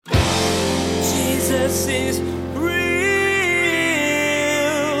Jesus is real.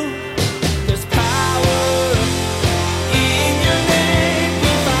 There's power in your name. We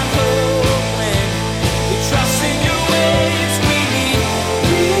find hope when we trust in your ways. We need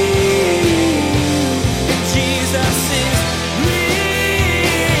real. Jesus is real.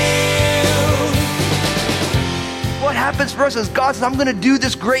 What happens for us is God says, I'm going to do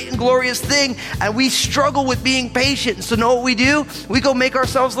this great and glorious thing, and we struggle with being patient. And so know what we do? We go make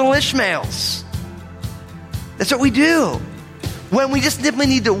ourselves little Ishmaels. That's what we do. When we just simply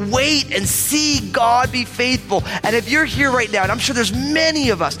need to wait and see God be faithful. And if you're here right now, and I'm sure there's many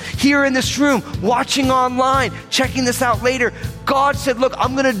of us here in this room, watching online, checking this out later, God said, look,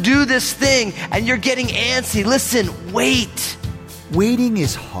 I'm going to do this thing, and you're getting antsy. Listen, wait. Waiting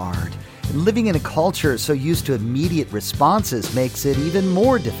is hard. And living in a culture so used to immediate responses makes it even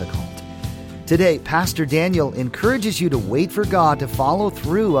more difficult. Today, Pastor Daniel encourages you to wait for God to follow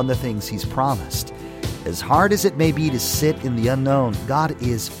through on the things He's promised. As hard as it may be to sit in the unknown, God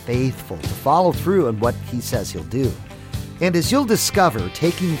is faithful to follow through on what He says He'll do. And as you'll discover,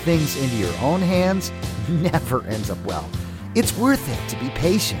 taking things into your own hands never ends up well. It's worth it to be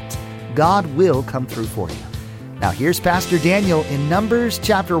patient. God will come through for you. Now here's Pastor Daniel in Numbers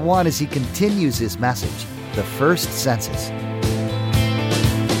chapter 1 as he continues his message, The First Census.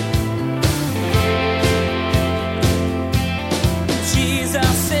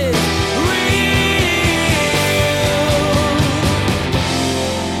 Jesus is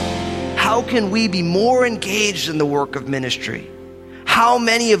How can we be more engaged in the work of ministry? How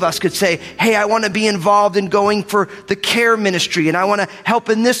many of us could say, hey, I want to be involved in going for the care ministry, and I want to help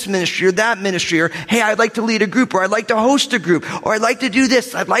in this ministry or that ministry, or hey, I'd like to lead a group, or I'd like to host a group, or I'd like to do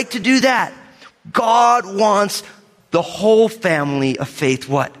this, I'd like to do that. God wants the whole family of faith,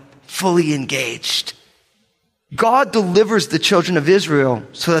 what? Fully engaged. God delivers the children of Israel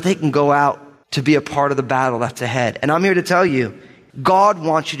so that they can go out to be a part of the battle that's ahead. And I'm here to tell you, God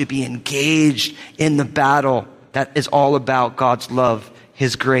wants you to be engaged in the battle that is all about God's love,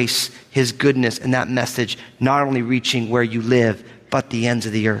 His grace, His goodness, and that message not only reaching where you live, but the ends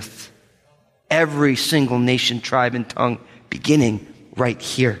of the earth. Every single nation, tribe, and tongue beginning right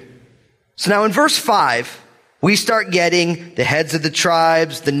here. So now in verse 5, we start getting the heads of the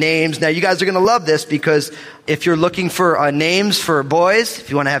tribes, the names. Now you guys are going to love this, because if you're looking for names for boys, if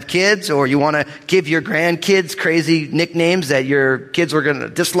you want to have kids, or you want to give your grandkids crazy nicknames that your kids are going to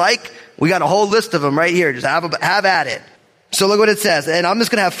dislike, we got a whole list of them right here. Just have at it. So look what it says. And I'm just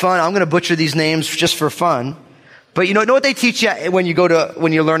going to have fun. I'm going to butcher these names just for fun. But you know what they teach you when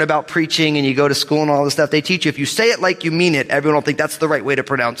you learn about preaching and you go to school and all this stuff? They teach you, if you say it like you mean it, everyone will think that's the right way to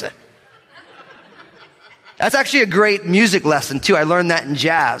pronounce it. That's actually a great music lesson too. I learned that in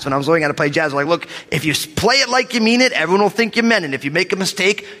jazz. When I was learning how to play jazz, I'm like, look, if you play it like you mean it, everyone will think you meant it. If you make a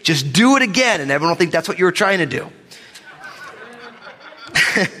mistake, just do it again, and everyone will think that's what you were trying to do.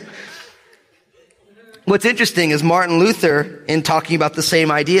 What's interesting is Martin Luther, in talking about the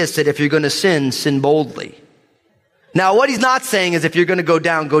same idea, said if you're going to sin, sin boldly. Now, what he's not saying is if you're going to go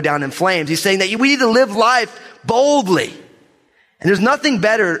down in flames. He's saying that we need to live life boldly. And there's nothing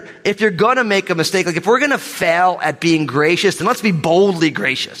better if you're going to make a mistake. Like if we're going to fail at being gracious, then let's be boldly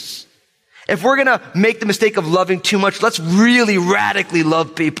gracious. If we're going to make the mistake of loving too much, let's really radically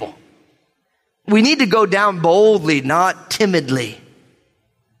love people. We need to go down boldly, not timidly.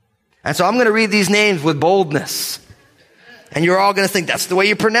 And so I'm going to read these names with boldness. And you're all going to think that's the way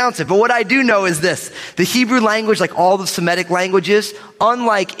you pronounce it. But what I do know is this. The Hebrew language, like all the Semitic languages,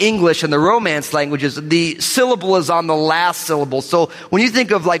 unlike English and the Romance languages, the syllable is on the last syllable. So when you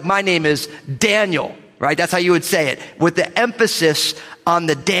think of, like, my name is Daniel, right? That's how you would say it, with the emphasis on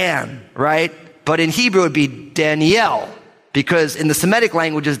the Dan, right? But in Hebrew it would be Daniel, because in the Semitic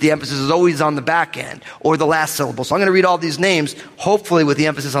languages the emphasis is always on the back end or the last syllable. So I'm going to read all these names, hopefully with the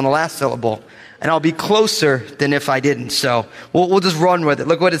emphasis on the last syllable. And I'll be closer than if I didn't. So we'll just run with it.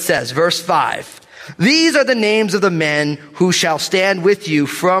 Look what it says. Verse 5. These are the names of the men who shall stand with you.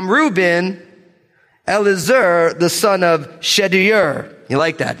 From Reuben, Elizur, the son of Shedeur. You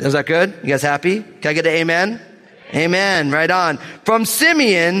like that? Is that good? You guys happy? Can I get an amen? Amen. Right on. From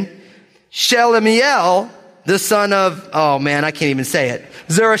Simeon, Shelemiel, the son of, oh man, I can't even say it.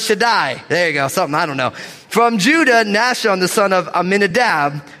 Zurishaddai. There you go. Something, I don't know. From Judah, Nashon, the son of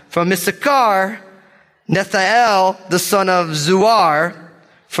Aminadab. From Issachar, Nethael, the son of Zuar.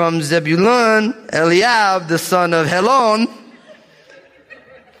 From Zebulun, Eliab, the son of Helon.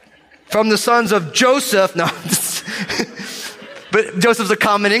 From the sons of Joseph, no, but Joseph's a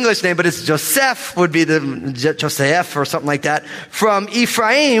common English name, but it's Joseph would be the Joseph or something like that. From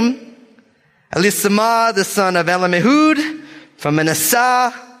Ephraim, Elisama, the son of Elamehud. From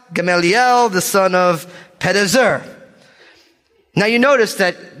Manasseh, Gamaliel, the son of Pedazur. Now you notice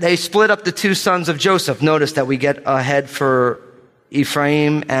that they split up the two sons of Joseph. Notice that we get a head for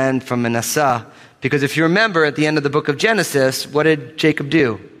Ephraim and for Manasseh. Because if you remember at the end of the book of Genesis, what did Jacob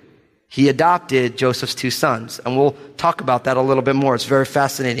do? He adopted Joseph's two sons. And we'll talk about that a little bit more. It's very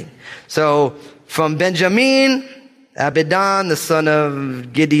fascinating. So from Benjamin, Abidan, the son of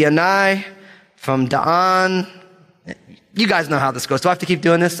Gideoni. From Dan, you guys know how this goes. Do I have to keep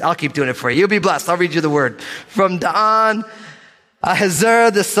doing this? I'll keep doing it for you. You'll be blessed. I'll read you the word. From Dan,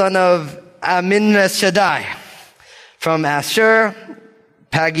 Ahazur, the son of Aminashadai. From Asher,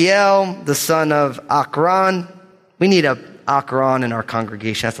 Pagiel, the son of Akron. We need a Akron in our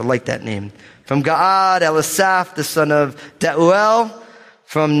congregation. I have to like that name. From Gad, Elisaph, the son of Deuel.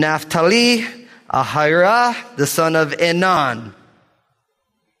 From Naphtali, Ahira, the son of Enan.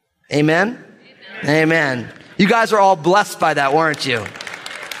 Amen? Amen. You guys are all blessed by that, weren't you?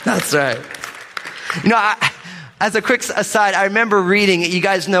 That's right. You know, as a quick aside, I remember reading, you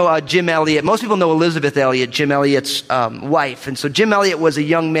guys know Jim Elliot. Most people know Elizabeth Elliot, Jim Elliot's wife. And so Jim Elliot was a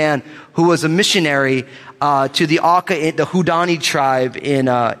young man who was a missionary to the Auca, the Houdani tribe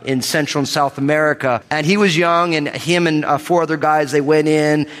in Central and South America. And he was young, and him and 4 other guys, they went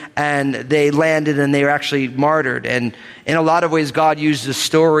in and they landed and they were actually martyred. And in a lot of ways, God used the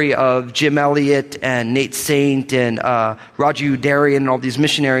story of Jim Elliot and Nate Saint and Roger Udarian and all these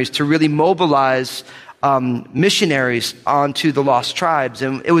missionaries to really mobilize missionaries onto the lost tribes.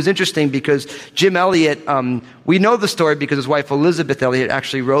 And it was interesting because Jim Elliot, we know the story because his wife Elizabeth Elliot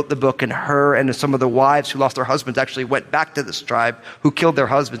actually wrote the book, and her and some of the wives who lost their husbands actually went back to this tribe who killed their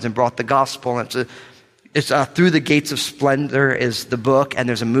husbands and brought the gospel. And it's Through the Gates of Splendor is the book, and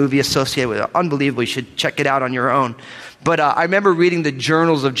there's a movie associated with it. Unbelievable. You should check it out on your own. But I remember reading the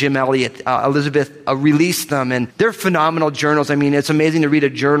journals of Jim Elliot. Elizabeth released them, and they're phenomenal journals. I mean, it's amazing to read a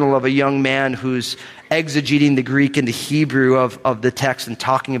journal of a young man who's exegeting the Greek and the Hebrew of the text and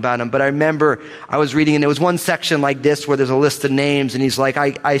talking about them. But I remember I was reading, and there was one section like this where there's a list of names, and he's like,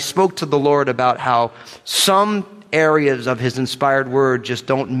 I spoke to the Lord about how some areas of his inspired word just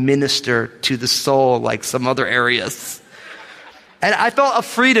don't minister to the soul like some other areas. And I felt a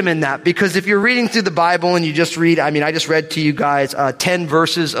freedom in that, because if you're reading through the Bible and you just read, I just read to you guys 10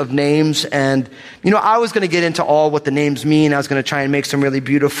 verses of names, and I was going to get into all what the names mean. I was going to try and make some really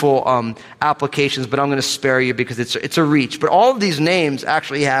beautiful applications, but I'm going to spare you because it's a reach. But all of these names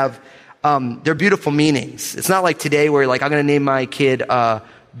actually have they're beautiful meanings. It's not like today where like I'm going to name my kid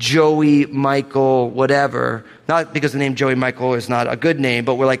Joey Michael whatever, not because the name Joey Michael is not a good name,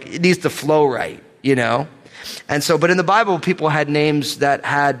 but we're like, it needs to flow right, And so, but in the Bible, people had names that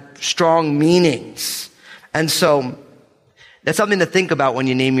had strong meanings. And so that's something to think about when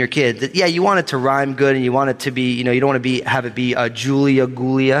you name your kid. That, you want it to rhyme good, and you want it to be, you don't want to have it be Julia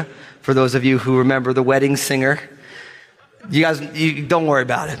Gulia, for those of you who remember The Wedding Singer. You guys, don't worry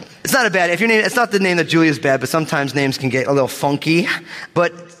about it. It's not it's not the name that Julia's bad, but sometimes names can get a little funky.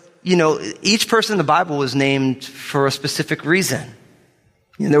 But, each person in the Bible was named for a specific reason.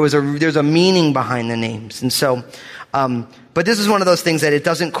 There's a meaning behind the names. And so, but this is one of those things that it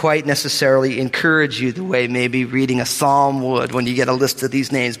doesn't quite necessarily encourage you the way maybe reading a psalm would when you get a list of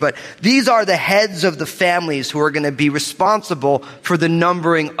these names. But these are the heads of the families who are going to be responsible for the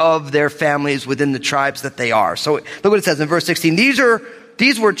numbering of their families within the tribes that they are. So look what it says in verse 16.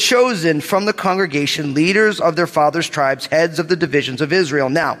 These were chosen from the congregation, leaders of their fathers' tribes, heads of the divisions of Israel.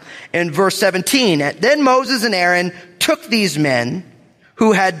 Now, in verse 17, then Moses and Aaron took these men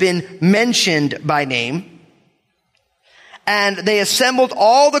who had been mentioned by name, and they assembled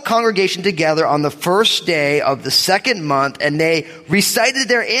all the congregation together on the first day of the second month, and they recited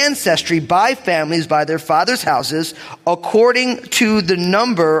their ancestry by families, by their fathers' houses, according to the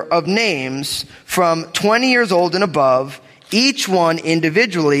number of names from 20 years old and above, each one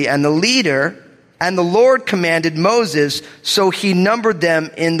individually, and the Lord commanded Moses, so he numbered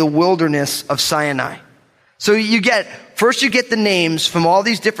them in the wilderness of Sinai. So first you get the names from all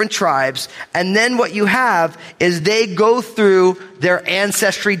these different tribes, and then what you have is they go through their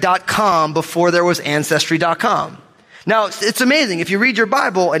Ancestry.com before there was Ancestry.com. Now, it's amazing. If you read your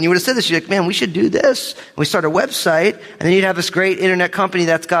Bible and you would have said this, you're like, man, we should do this. And we start a website, and then you'd have this great internet company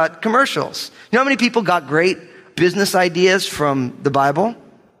that's got commercials. You know how many people got great business ideas from the Bible?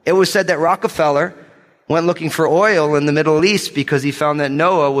 It was said that Rockefeller went looking for oil in the Middle East because he found that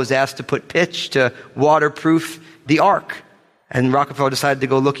Noah was asked to put pitch to waterproof the ark. And Rockefeller decided to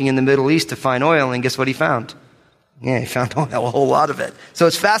go looking in the Middle East to find oil, and guess what he found? He found oil, a whole lot of it. So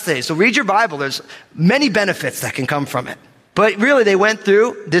it's fascinating. So read your Bible. There's many benefits that can come from it. But really, they went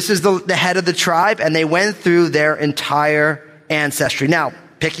through, this is the head of the tribe, and they went through their entire ancestry. Now,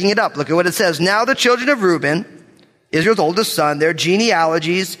 picking it up. Look at what it says. Now the children of Reuben, Israel's oldest son, their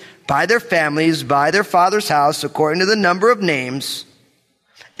genealogies, by their families, by their father's house, according to the number of names,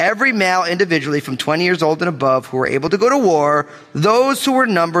 every male individually from 20 years old and above who were able to go to war, those who were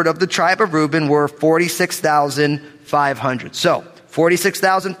numbered of the tribe of Reuben were 46,500. So,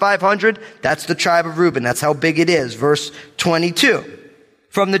 46,500, that's the tribe of Reuben. That's how big it is. Verse 22.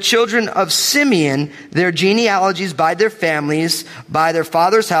 From the children of Simeon, their genealogies by their families, by their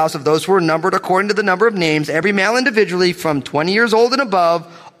father's house, of those who were numbered according to the number of names, every male individually from 20 years old and above,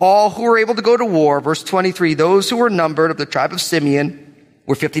 all who were able to go to war. Verse 23, those who were numbered of the tribe of Simeon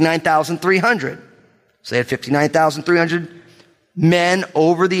were 59,300. So they had 59,300 men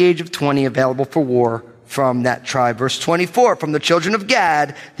over the age of 20 available for war from that tribe. Verse 24, from the children of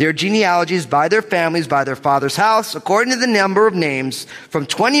Gad, their genealogies by their families, by their father's house, according to the number of names, from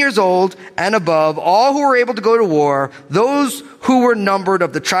 20 years old and above, all who were able to go to war, those who were numbered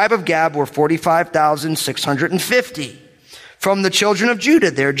of the tribe of Gad were 45,650. From the children of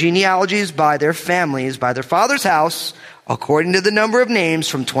Judah, their genealogies by their families, by their father's house, according to the number of names,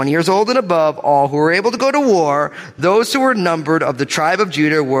 from 20 years old and above, all who were able to go to war, those who were numbered of the tribe of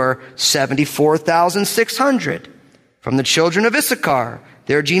Judah were 74,600. From the children of Issachar,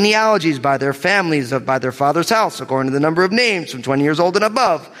 their genealogies by their families, by their father's house, according to the number of names, from 20 years old and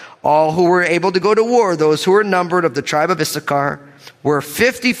above, all who were able to go to war, those who were numbered of the tribe of Issachar were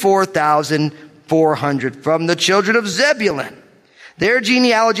 54,400. From the children of Zebulun, their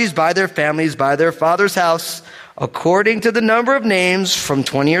genealogies by their families, by their father's house, according to the number of names, from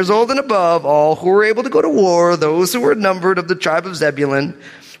 20 years old and above, all who were able to go to war, those who were numbered of the tribe of Zebulun,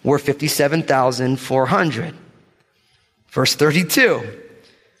 were 57,400. Verse 32.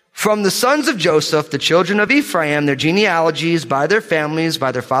 From the sons of Joseph, the children of Ephraim, their genealogies by their families,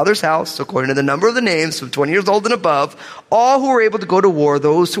 by their father's house, according to the number of the names, from 20 years old and above, all who were able to go to war,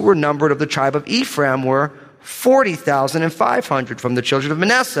 those who were numbered of the tribe of Ephraim, were 40,500. From the children of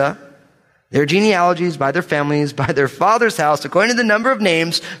Manasseh, their genealogies by their families, by their father's house, according to the number of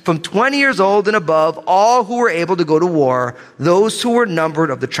names, from 20 years old and above, all who were able to go to war, those who were numbered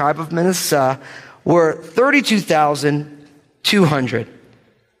of the tribe of Manasseh, were 32,200.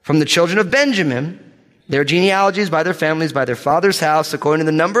 From the children of Benjamin, their genealogies by their families, by their father's house, according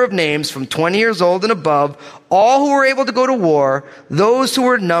to the number of names, from 20 years old and above, all who were able to go to war, those who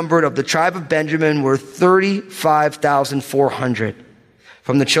were numbered of the tribe of Benjamin were 35,400.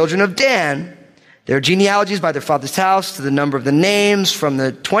 From the children of Dan, their genealogies by their father's house, to the number of the names, from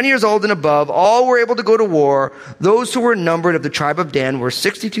the 20 years old and above, all were able to go to war. Those who were numbered of the tribe of Dan were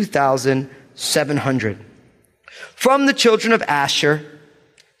 62,700. From the children of Asher,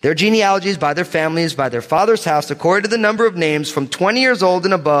 their genealogies by their families, by their father's house, according to the number of names, from 20 years old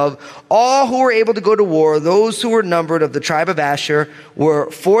and above, all who were able to go to war, those who were numbered of the tribe of Asher, were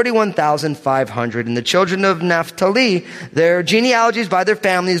 41,500. And the children of Naphtali, their genealogies by their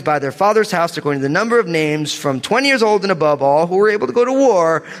families, by their father's house, according to the number of names, from 20 years old and above, all who were able to go to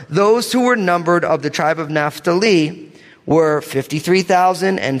war, those who were numbered of the tribe of Naphtali, were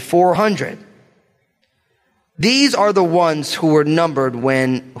 53,400. These are the ones who were numbered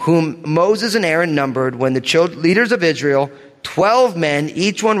whom Moses and Aaron numbered when the leaders of Israel, 12 men,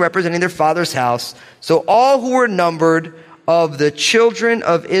 each one representing their father's house. So all who were numbered of the children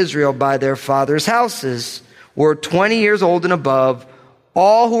of Israel by their father's houses were 20 years old and above.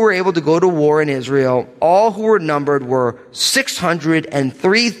 All who were able to go to war in Israel, all who were numbered were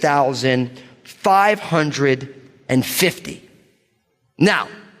 603,550. Now,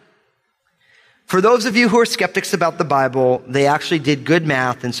 for those of you who are skeptics about the Bible, they actually did good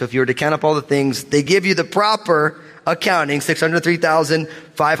math. And so if you were to count up all the things, they give you the proper accounting,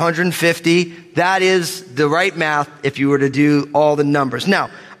 603,550. That is the right math if you were to do all the numbers. Now,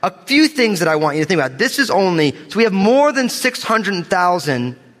 a few things that I want you to think about. So we have more than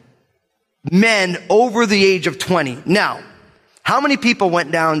 600,000 men over the age of 20. Now, how many people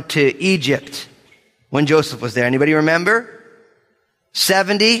went down to Egypt when Joseph was there? Anybody remember?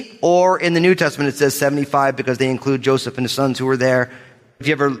 70, or in the New Testament it says 75 because they include Joseph and his sons who were there. If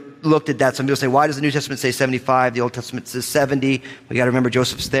you ever looked at that, some people say, why does the New Testament say 75? The Old Testament says 70. We got to remember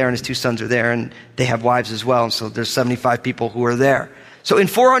Joseph's there and his two sons are there and they have wives as well. And so there's 75 people who are there. So in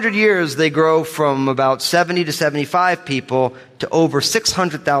 400 years, they grow from about 70 to 75 people to over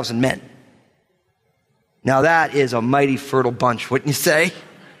 600,000 men. Now that is a mighty fertile bunch, wouldn't you say?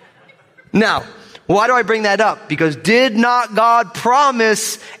 Now, why do I bring that up? Because did not God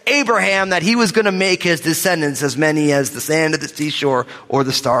promise Abraham that he was going to make his descendants as many as the sand of the seashore or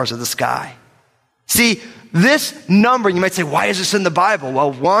the stars of the sky? See, this number, you might say, why is this in the Bible?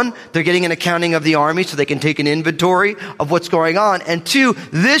 Well, one, they're getting an accounting of the army so they can take an inventory of what's going on. And two,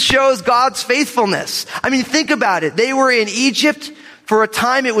 this shows God's faithfulness. I mean, think about it. They were in Egypt. For a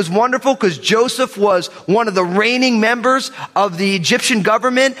time, it was wonderful because Joseph was one of the reigning members of the Egyptian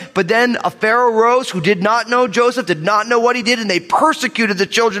government. But then a Pharaoh rose who did not know Joseph, did not know what he did, and they persecuted the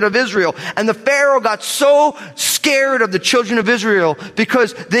children of Israel. And the Pharaoh got so scared of the children of Israel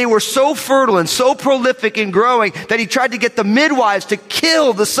because they were so fertile and so prolific in growing that he tried to get the midwives to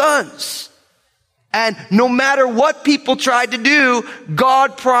kill the sons. And no matter what people tried to do,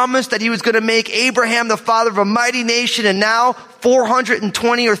 God promised that he was going to make Abraham the father of a mighty nation. And now,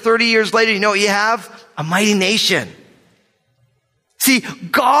 420 or 30 years later, you know what you have? A mighty nation. See,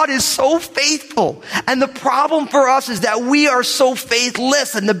 God is so faithful. And the problem for us is that we are so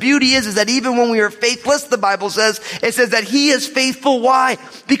faithless. And the beauty is that even when we are faithless, the Bible says, it says that he is faithful. Why?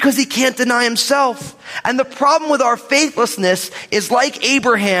 Because he can't deny himself. And the problem with our faithlessness is like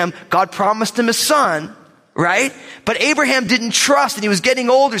Abraham, God promised him a son, right? But Abraham didn't trust and he was getting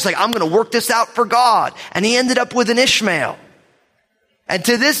older. He's like, I'm going to work this out for God. And he ended up with an Ishmael. And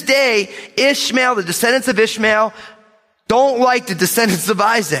to this day, Ishmael, the descendants of Ishmael, don't like the descendants of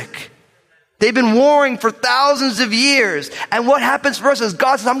Isaac. They've been warring for thousands of years. And what happens for us is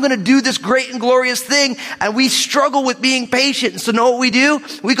God says, I'm going to do this great and glorious thing. And we struggle with being patient. And so know what we do?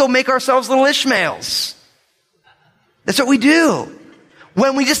 We go make ourselves little Ishmaels. That's what we do.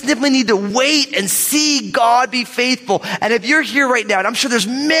 When we just simply need to wait and see God be faithful. And if you're here right now, and I'm sure there's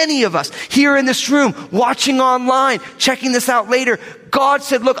many of us here in this room, watching online, checking this out later, God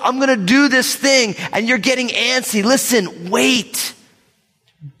said, look, I'm going to do this thing, and you're getting antsy. Listen, wait.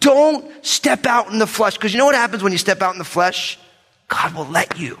 Don't step out in the flesh, because you know what happens when you step out in the flesh? God will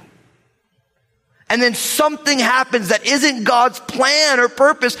let you. And then something happens that isn't God's plan or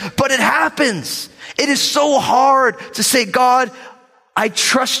purpose, but it happens. It is so hard to say, God, I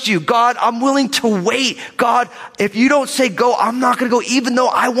trust you. God, I'm willing to wait. God, if you don't say go, I'm not going to go, even though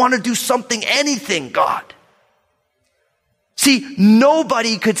I want to do something, anything, God. See,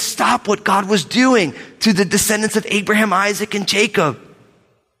 nobody could stop what God was doing to the descendants of Abraham, Isaac, and Jacob.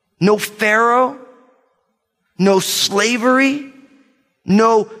 No Pharaoh, no slavery,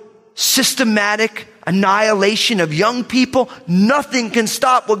 no systematic annihilation of young people. Nothing can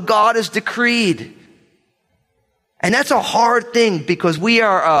stop what God has decreed. And that's a hard thing because we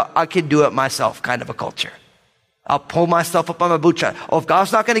are I can do it myself kind of a culture. I'll pull myself up on my bootstrap. Oh, if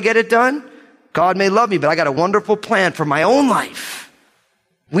God's not going to get it done, God may love me, but I got a wonderful plan for my own life.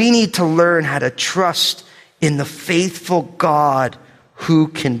 We need to learn how to trust in the faithful God who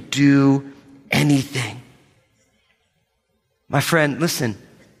can do anything. My friend, listen,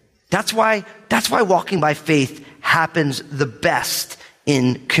 that's why walking by faith happens the best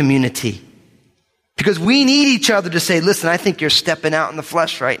in community. Because we need each other to say, listen, I think you're stepping out in the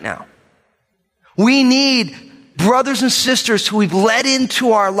flesh right now. We need brothers and sisters who we've led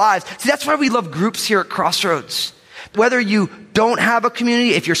into our lives. See, that's why we love groups here at Crossroads. Whether you don't have a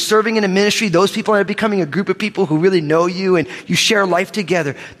community, if you're serving in a ministry, those people are becoming a group of people who really know you and you share life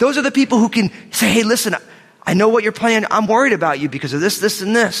together. Those are the people who can say, hey, listen, I know what you're planning. I'm worried about you because of this, this,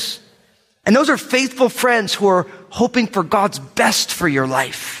 and this. And those are faithful friends who are hoping for God's best for your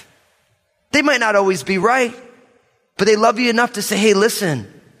life. They might not always be right, but they love you enough to say, hey, listen,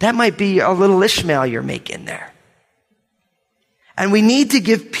 that might be a little Ishmael you're making there. And we need to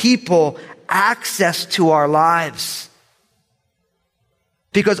give people access to our lives.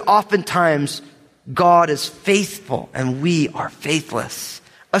 Because oftentimes, God is faithful and we are faithless.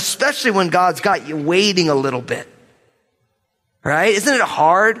 Especially when God's got you waiting a little bit. Right? Isn't it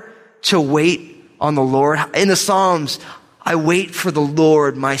hard to wait on the Lord? In the Psalms, I wait for the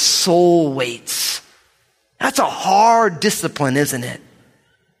Lord, my soul waits. That's a hard discipline, isn't it?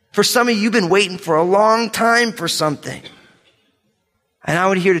 For some of you, you've been waiting for a long time for something. And I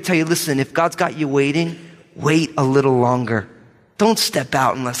would here to tell you, listen, if God's got you waiting, wait a little longer. Don't step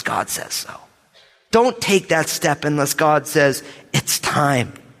out unless God says so. Don't take that step unless God says it's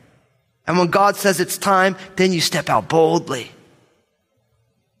time. And when God says it's time, then you step out boldly.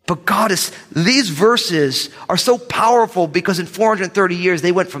 But these verses are so powerful because in 430 years,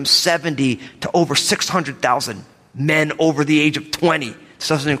 they went from 70 to over 600,000 men over the age of 20. This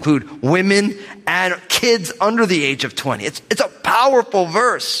doesn't include women and kids under the age of 20. It's a powerful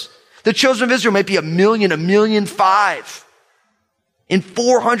verse. The children of Israel might be 1,500,000 in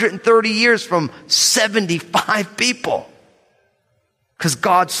 430 years from 75 people. Because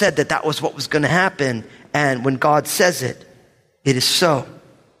God said that was what was going to happen. And when God says it, it is so.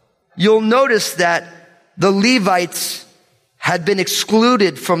 You'll notice that the Levites had been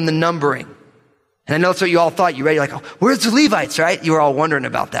excluded from the numbering. And I know that's what you all thought. You're like, oh, where's the Levites, right? You were all wondering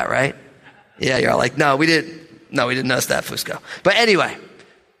about that, right? Yeah, you're all like, no, we didn't notice that, Fusco. But anyway,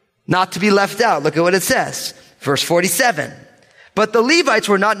 not to be left out. Look at what it says. Verse 47. But the Levites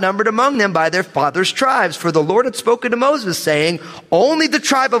were not numbered among them by their fathers' tribes, for the Lord had spoken to Moses, saying, only the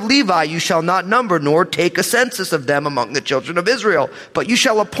tribe of Levi you shall not number, nor take a census of them among the children of Israel. But you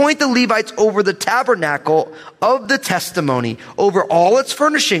shall appoint the Levites over the tabernacle of the testimony, over all its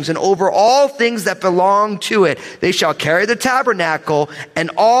furnishings, and over all things that belong to it. They shall carry the tabernacle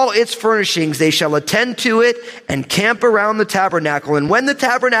and all its furnishings. They shall attend to it and camp around the tabernacle. And when the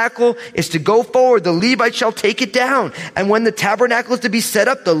tabernacle is to go forward, the Levites shall take it down. And when the tabernacle is to be set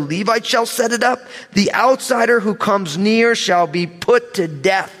up, the Levites shall set it up. The outsider who comes near shall be put to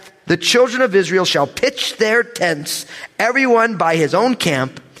death. The children of Israel shall pitch their tents, everyone by his own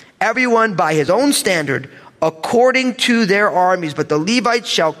camp, everyone by his own standard, according to their armies. But the Levites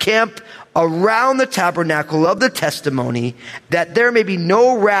shall camp around the tabernacle of the testimony, that there may be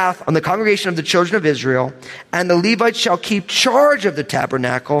no wrath on the congregation of the children of Israel. And the Levites shall keep charge of the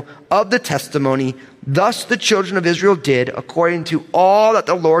tabernacle of the testimony. Thus the children of Israel did, according to all that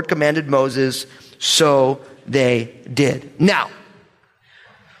the Lord commanded Moses, so they did. Now,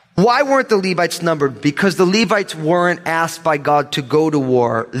 why weren't the Levites numbered? Because the Levites weren't asked by God to go to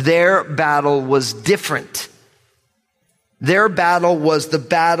war. Their battle was different. Their battle was the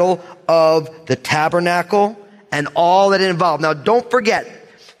battle of the tabernacle and all that it involved. Now, don't forget,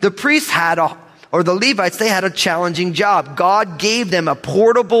 the priests the Levites, they had a challenging job. God gave them a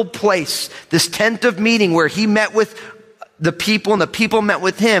portable place, this tent of meeting where he met with the people and the people met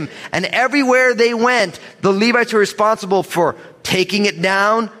with him. And everywhere they went, the Levites were responsible for taking it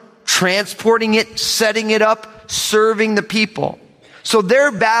down, transporting it, setting it up, serving the people. So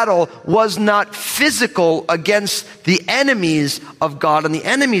their battle was not physical against the enemies of God and the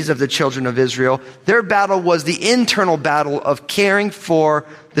enemies of the children of Israel. Their battle was the internal battle of caring for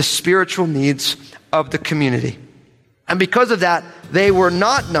the spiritual needs of the community. And because of that, they were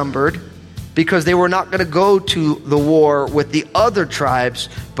not numbered, because they were not going to go to the war with the other tribes,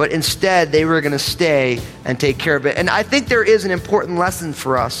 but instead they were going to stay and take care of it. And I think there is an important lesson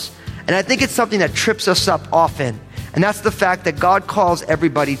for us. And I think it's something that trips us up often. And that's the fact that God calls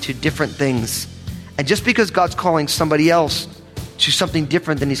everybody to different things. And just because God's calling somebody else to something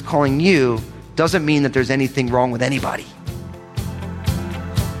different than he's calling you, doesn't mean that there's anything wrong with anybody.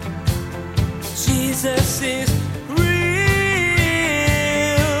 Jesus is real.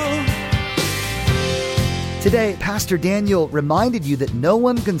 Today, Pastor Daniel reminded you that no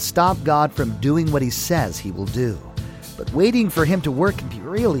one can stop God from doing what he says he will do. But waiting for him to work can be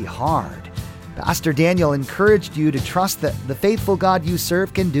really hard. Pastor Daniel encouraged you to trust that the faithful God you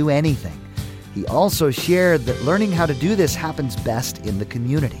serve can do anything. He also shared that learning how to do this happens best in the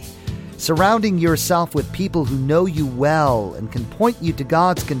community. Surrounding yourself with people who know you well and can point you to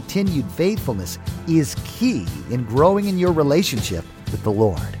God's continued faithfulness is key in growing in your relationship with the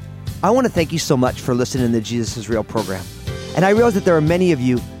Lord. I want to thank you so much for listening to the Jesus is Real program. And I realize that there are many of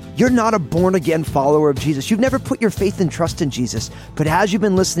you, you're not a born-again follower of Jesus. You've never put your faith and trust in Jesus. But as you've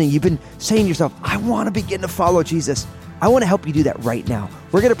been listening, you've been saying to yourself, I want to begin to follow Jesus. I want to help you do that right now.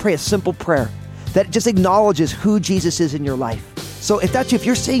 We're going to pray a simple prayer that just acknowledges who Jesus is in your life. So if that's you, if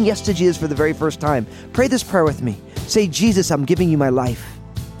you're saying yes to Jesus for the very first time, pray this prayer with me. Say, Jesus, I'm giving you my life.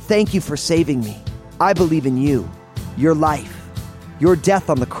 Thank you for saving me. I believe in you, your life, your death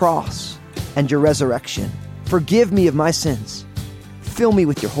on the cross, and your resurrection. Forgive me of my sins. Fill me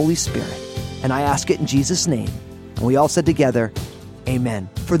with your Holy Spirit. And I ask it in Jesus' name. And we all said together, amen.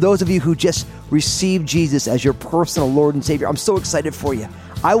 For those of you who just received Jesus as your personal Lord and Savior, I'm so excited for you.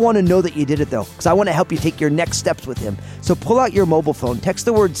 I want to know that you did it, though, because I want to help you take your next steps with him. So pull out your mobile phone, text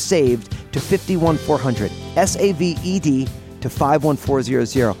the word SAVED to 51400, SAVED to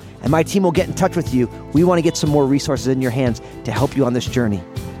 51400, and my team will get in touch with you. We want to get some more resources in your hands to help you on this journey.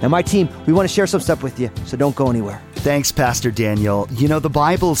 Now, my team, we want to share some stuff with you, so don't go anywhere. Thanks, Pastor Daniel. You know, the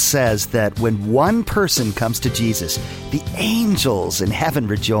Bible says that when one person comes to Jesus, the angels in heaven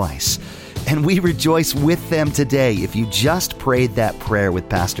rejoice. And we rejoice with them today if you just prayed that prayer with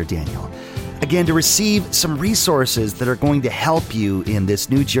Pastor Daniel. Again, to receive some resources that are going to help you in this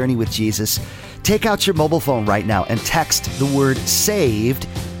new journey with Jesus, take out your mobile phone right now and text the word SAVED,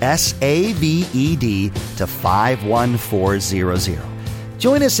 SAVED, to 51400.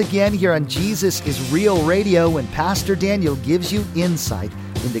 Join us again here on Jesus is Real Radio when Pastor Daniel gives you insight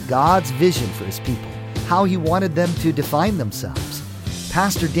into God's vision for his people, how he wanted them to define themselves.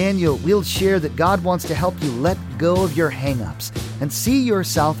 Pastor Daniel will share that God wants to help you let go of your hang-ups and see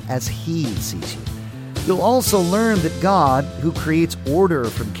yourself as he sees you. You'll also learn that God, who creates order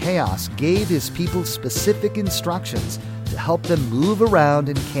from chaos, gave his people specific instructions to help them move around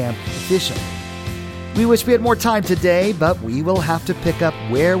in camp efficiently. We wish we had more time today, but we will have to pick up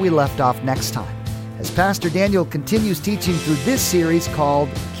where we left off next time, as Pastor Daniel continues teaching through this series called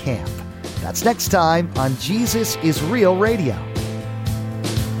Camp. That's next time on Jesus is Real Radio.